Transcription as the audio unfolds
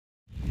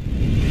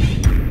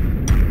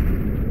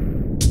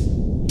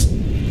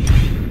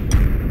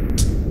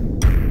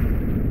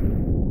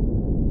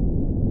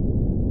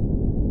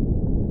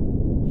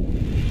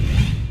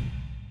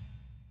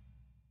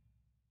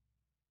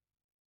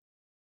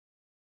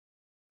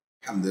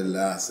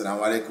Alhamdulillah.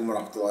 Assalamu alaikum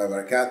wa rahmatullahi wa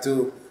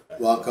barakatuh.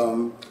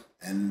 Welcome,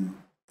 and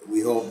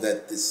we hope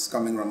that this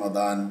coming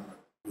Ramadan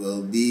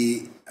will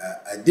be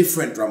a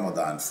different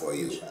Ramadan for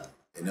you.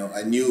 You know,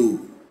 a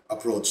new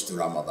approach to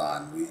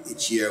Ramadan.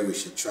 Each year we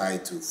should try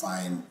to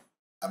find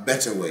a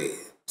better way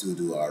to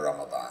do our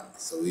Ramadan,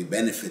 so we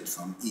benefit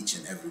from each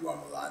and every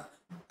Ramadan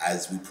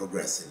as we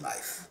progress in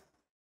life.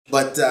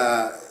 But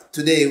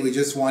today we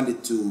just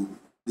wanted to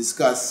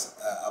discuss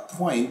a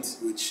point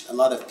which a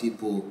lot of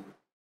people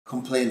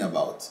complain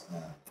about.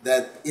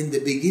 That in the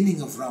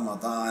beginning of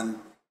Ramadan,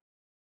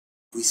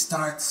 we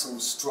start so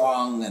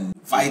strong and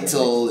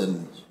vital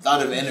and a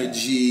lot of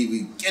energy. We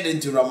get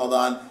into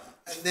Ramadan,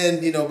 and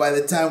then, you know, by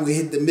the time we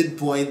hit the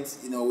midpoint,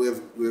 you know,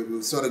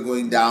 we're sort of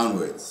going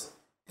downwards.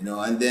 You know,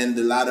 and then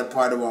the latter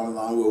part of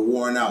Ramadan, we're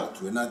worn out.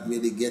 We're not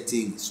really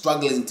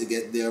struggling to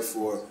get there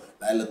for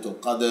Laylatul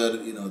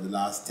Qadr, you know, the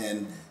last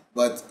 10.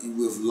 But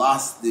we've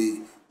lost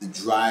the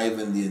drive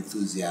and the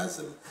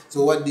enthusiasm.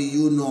 So what do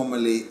you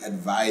normally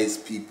advise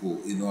people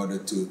in order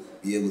to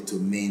be able to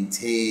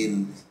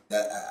maintain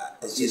that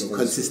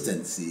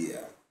consistency?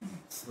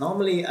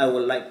 Normally, I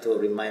would like to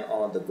remind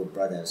all the good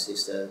brothers and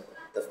sisters,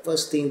 the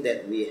first thing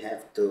that we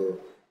have to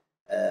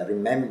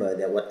remember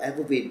that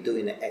whatever we do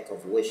in the act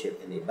of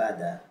worship and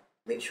ibadah,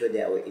 make sure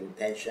that our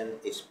intention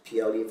is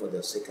purely for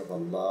the sake of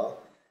Allah,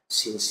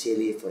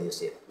 sincerely for His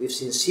sake. With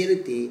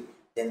sincerity,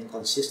 then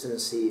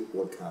consistency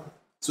will come.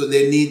 So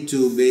they need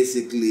to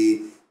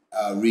basically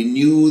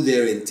renew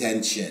their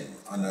intention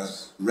on a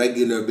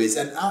regular basis.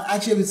 And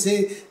actually I would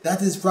say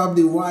that is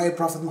probably why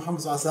Prophet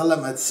Muhammad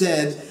ﷺ had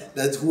said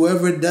that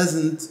whoever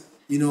doesn't,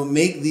 you know,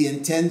 make the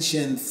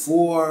intention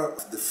for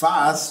the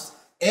fast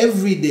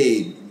every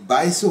day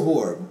by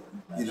suhoor,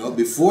 you know,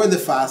 before the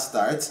fast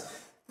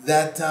starts,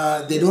 that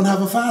they don't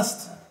have a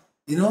fast.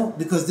 You know,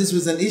 because this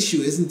was an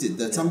issue, isn't it?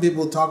 That some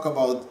people talk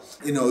about,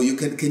 you know,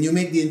 can you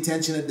make the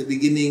intention at the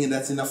beginning and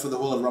that's enough for the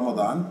whole of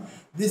Ramadan?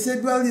 They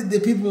said, well, the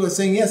people are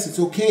saying, yes, it's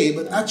okay,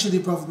 but actually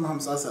Prophet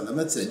Muhammad ﷺ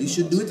had said, you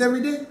should do it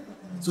every day.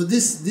 So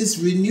this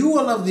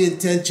renewal of the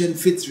intention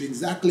fits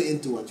exactly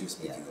into what you're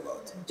speaking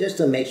about. Just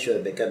to make sure,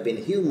 because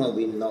being human,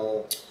 we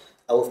know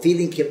our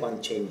feeling keep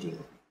on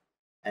changing.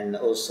 And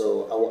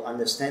also our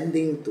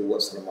understanding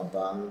towards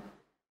Ramadan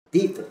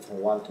differ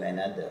from one to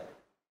another.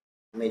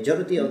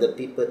 Majority of the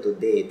people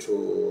today,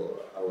 through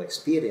our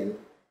experience,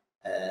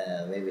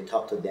 when we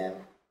talk to them,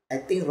 I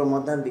think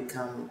Ramadan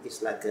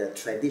is like a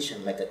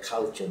tradition, like a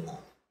culture now.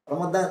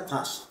 Ramadan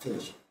passed,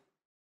 finished.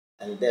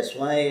 And that's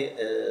why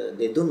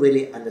they don't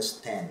really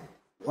understand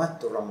what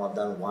the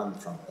Ramadan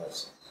want from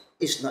us.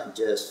 It's not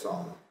just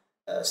from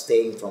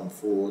staying from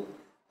food,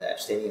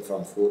 abstaining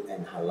from food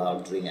and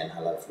halal drink and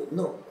halal food.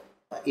 No,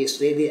 but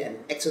it's really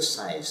an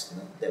exercise,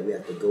 you know, that we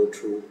have to go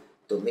through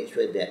to make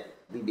sure that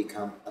we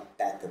become a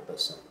better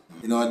person.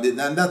 You know, and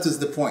that was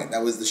the point.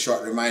 That was the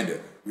short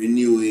reminder.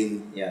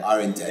 Renewing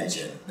our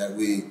intention. That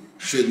we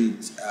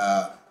shouldn't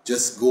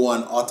just go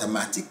on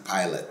automatic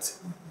pilot.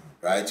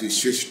 Right? You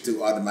switch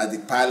to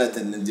automatic pilot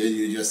and then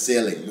you're just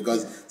sailing.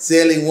 Because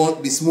sailing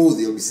won't be smooth.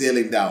 You'll be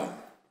sailing down.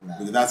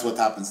 Because that's what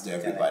happens to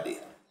everybody.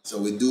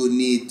 So we do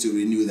need to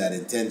renew that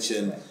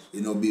intention.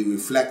 You know, be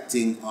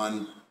reflecting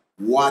on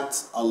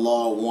what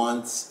Allah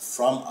wants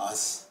from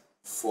us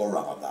for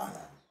Ramadan.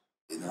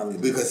 You know,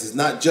 because it's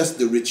not just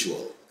the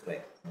ritual,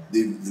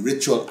 the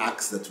ritual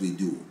acts that we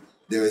do.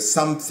 There is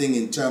something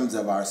in terms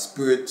of our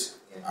spirit,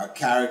 our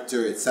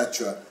character,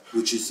 etc.,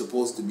 which is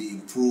supposed to be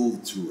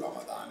improved through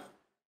Ramadan.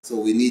 So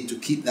we need to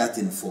keep that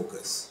in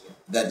focus.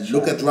 That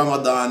look at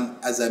Ramadan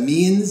as a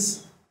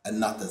means and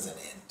not as an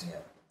end.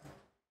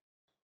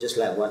 Just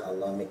like what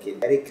Allah make it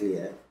very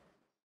clear,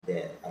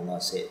 that Allah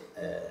said,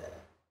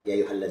 Ya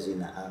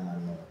ayyuhallazina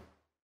amanu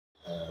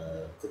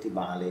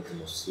kutiba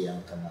alaykumus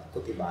siyam kama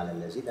kutiba ala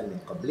allazina min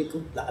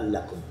qablikum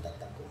la'allakum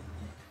tattaqun.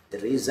 The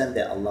reason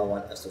that Allah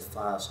wants us to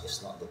fast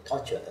is not to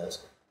torture us,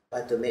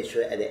 but to make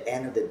sure at the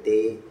end of the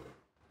day,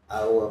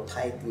 our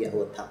piety,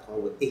 our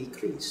taqwa will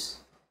increase.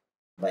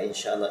 But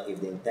inshallah, if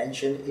the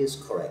intention is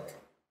correct,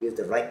 with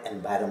the right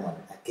environment,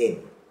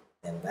 again,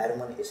 the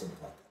environment is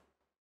important.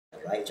 The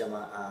right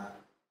jama'ah,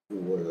 who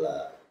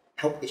will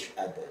help each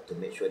other to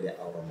make sure that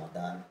our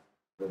Ramadan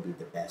will be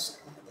the best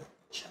Ramadan,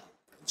 inshallah.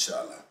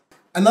 Inshallah.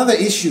 Another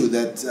issue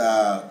that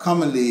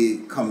commonly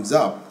comes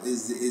up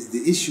is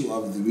the issue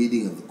of the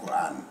reading of the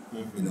Quran.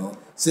 You know,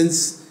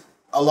 since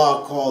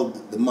Allah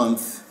called the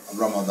month of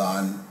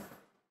Ramadan,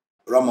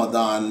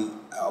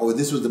 or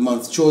this was the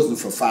month chosen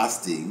for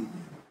fasting,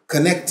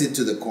 connected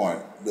to the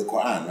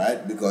Quran,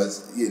 right?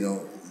 Because, you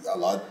know,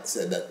 Allah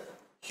said that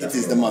it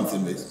is the month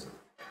in which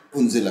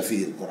unzila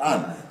fihi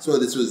al-Quran. So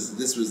this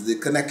was the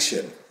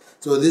connection.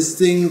 So this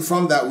thing,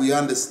 from that we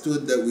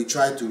understood that we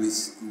try to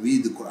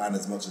read the Quran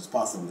as much as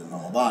possible in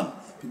Ramadan.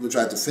 People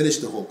try to finish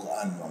the whole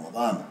Quran in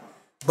Ramadan.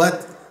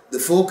 But the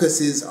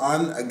focus is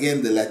on,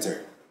 again, the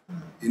letter.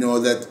 You know,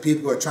 that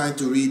people are trying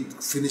to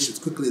finish as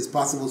quickly as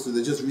possible, so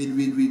they just read.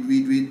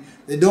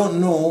 They don't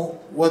know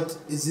what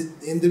is it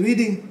in the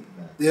reading.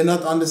 They're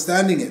not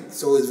understanding it.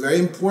 So it's very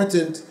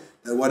important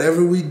that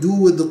whatever we do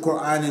with the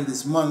Quran in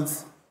this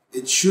month,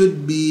 it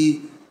should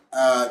be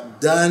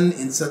done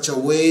in such a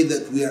way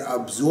that we are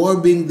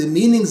absorbing the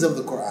meanings of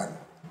the Quran.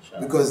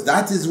 Because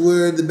that is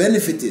where the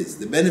benefit is.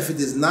 The benefit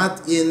is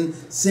not in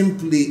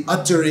simply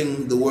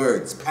uttering the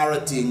words,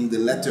 parroting the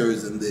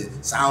letters and the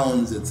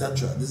sounds,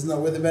 etc. This is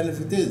not where the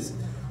benefit is.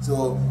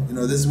 So,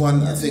 this is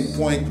one, I think,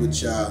 point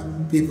which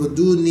people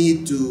do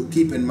need to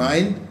keep in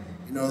mind,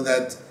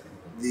 that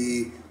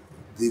the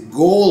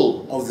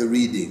goal of the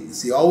reading,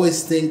 see,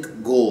 always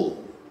think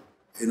goal.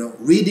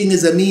 Reading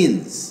is a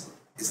means.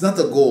 It's not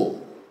a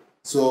goal.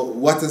 So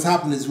what has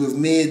happened is we've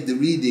made the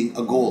reading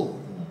a goal.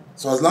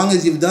 So as long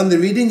as you've done the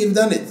reading, you've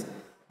done it.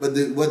 But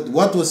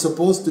what was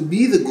supposed to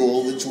be the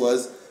goal, which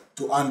was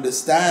to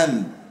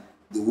understand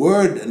the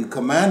word and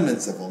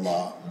commandments of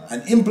Allah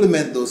and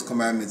implement those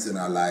commandments in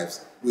our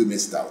lives, we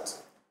missed out.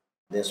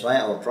 That's why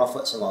our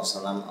Prophet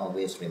ﷺ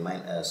always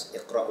remind us,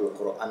 "Iqra'ul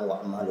Qur'an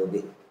wa'malu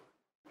bih."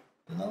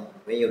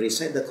 When you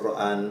recite the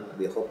Quran,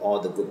 we hope all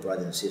the good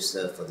brothers and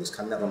sisters for this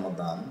coming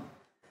Ramadan,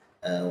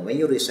 when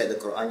you recite the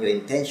Quran, your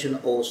intention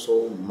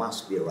also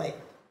must be right.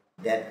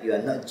 That you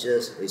are not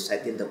just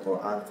reciting the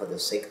Quran for the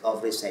sake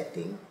of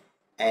reciting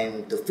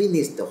and to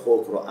finish the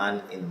whole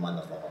Quran in the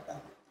month of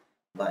Ramadan.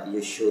 But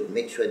you should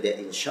make sure that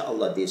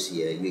inshallah this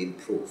year you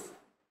improve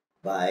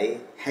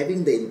by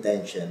having the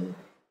intention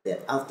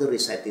that after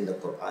reciting the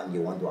Quran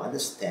you want to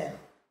understand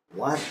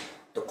what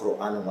the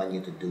Quran wants you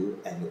to do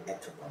and you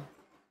act upon it.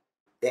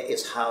 That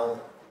is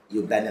how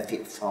you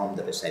benefit from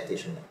the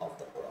recitation of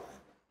the Quran.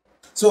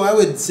 So I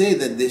would say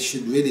that they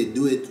should really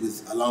do it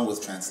along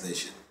with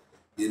translation.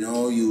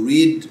 You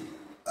read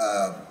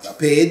a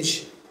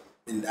page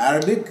in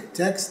Arabic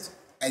text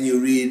and you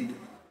read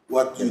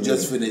what you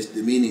just finished,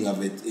 the meaning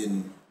of it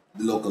in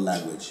the local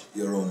language,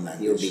 your own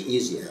language. It'll be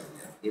easier.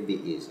 It'll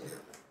be easier.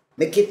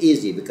 Make it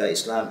easy, because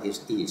Islam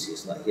is easy.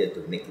 It's not here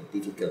to make it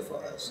difficult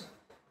for us.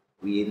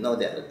 We know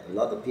that a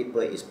lot of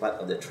people is part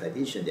of the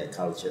tradition, their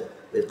culture.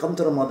 When it comes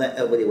to Ramadan,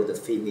 everybody want to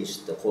finish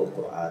the whole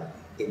Quran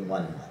in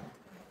 1 month.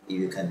 If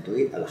you can do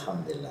it,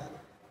 alhamdulillah.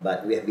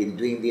 But we have been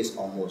doing this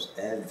almost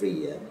every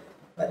year.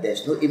 But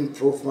there's no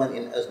improvement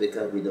in us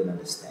because we don't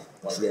understand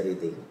what we are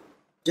reading.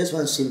 Just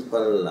one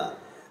simple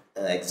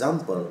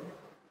example,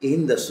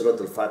 in the Surah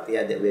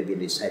Al-Fatiha that we've been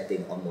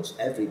reciting almost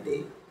every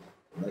day,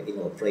 in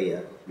our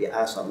prayer, we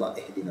ask Allah,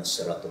 "Ihdina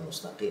as-siratal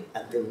mustaqim."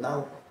 Until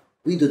now,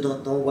 we do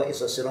not know what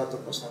is a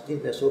siratal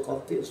mustaqim. We're so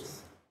confused.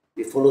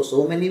 We follow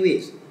so many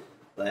ways.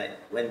 But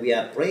when we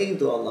are praying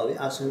to Allah, we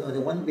ask Him only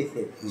one way.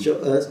 Show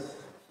us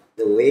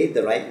the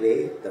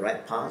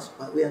right path,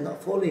 but we are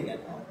not following at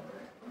all.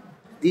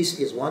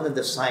 This is one of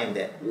the signs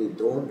that we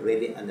don't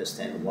really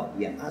understand what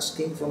we are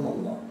asking from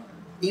Allah,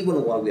 even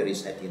while we are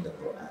reciting the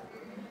Quran.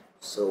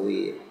 So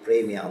we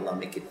pray, may Allah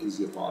make it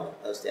easy for all of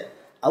us, that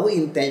our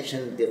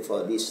intention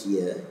for this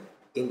year,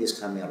 in this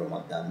coming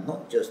Ramadan,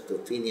 not just to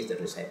finish the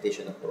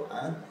recitation of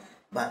Quran,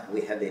 but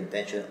we have the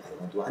intention, I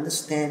want to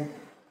understand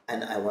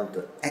and I want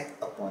to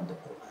act upon the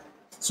Quran.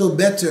 So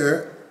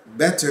better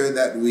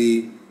that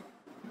we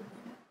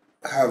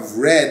have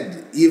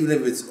read, even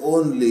if it's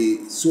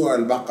only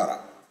Surah Al-Baqarah,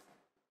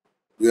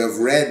 we have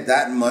read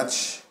that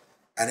much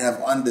and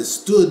have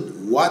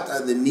understood what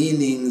are the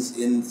meanings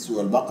in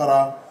Surah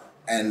Al-Baqarah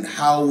and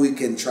how we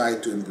can try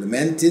to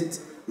implement it,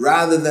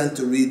 rather than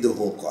to read the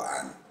whole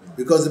Quran.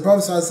 Because the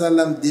Prophet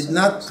ﷺ did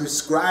not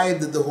prescribe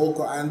that the whole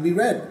Quran be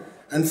read.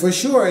 And for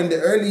sure, in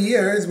the early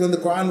years, when the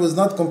Quran was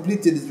not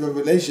completed, its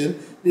revelation,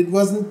 it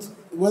wasn't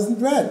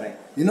read.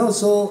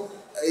 So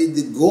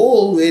the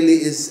goal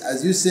really is,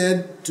 as you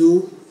said,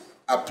 to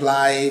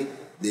apply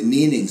the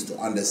meanings, to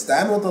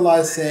understand what Allah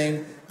is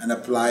saying, and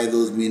apply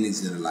those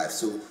meanings in your life.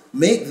 So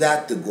make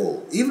that the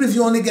goal. Even if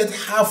you only get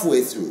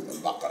halfway through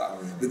Al-Baqarah,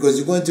 because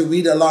you're going to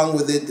read along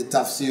with it the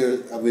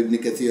tafsir of Ibn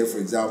Kathir, for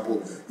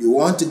example. You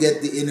want to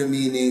get the inner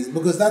meanings,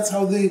 because that's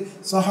how the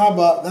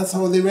Sahaba, that's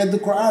how they read the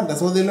Quran,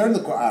 that's how they learned the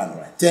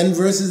Quran. 10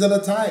 verses at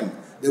a time.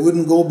 They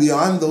wouldn't go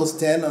beyond those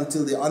 10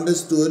 until they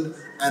understood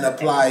and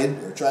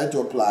applied, or tried to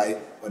apply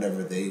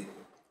whatever they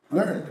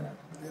learned.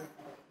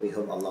 We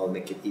hope Allah will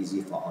make it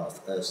easy for all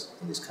of us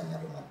in this coming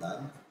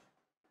Ramadan.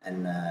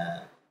 And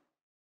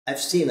I've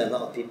seen a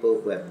lot of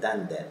people who have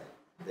done that,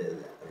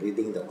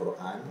 reading the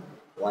Quran,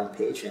 one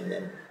page, and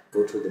then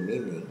go through the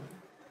meaning.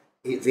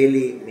 It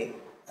really makes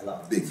a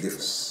lot of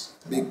difference.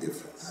 Big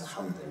difference.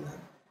 Alhamdulillah.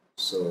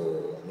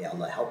 So may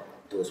Allah help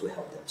those who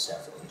help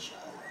themselves,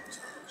 inshallah.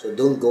 So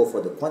don't go for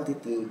the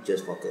quantity,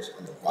 just focus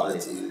on the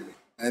quality.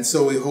 And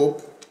so we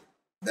hope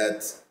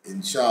that,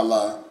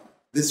 inshallah,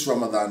 this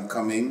Ramadan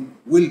coming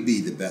will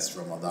be the best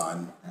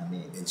Ramadan,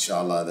 Ameen,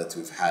 inshallah, that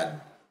we've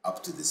had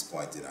up to this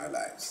point in our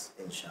lives.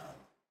 Inshallah.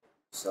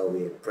 So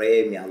we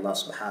pray, may Allah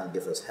subhanahu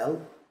give us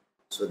help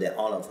so that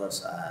all of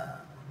us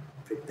are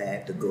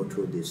prepared to go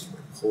through this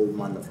whole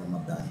month of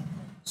Ramadan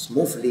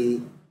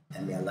smoothly,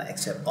 and may Allah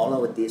accept all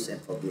our deeds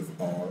and forgive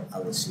all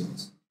our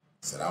sins.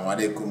 Assalamu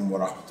alaikum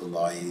wa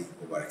rahmatullahi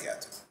wa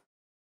barakatuh.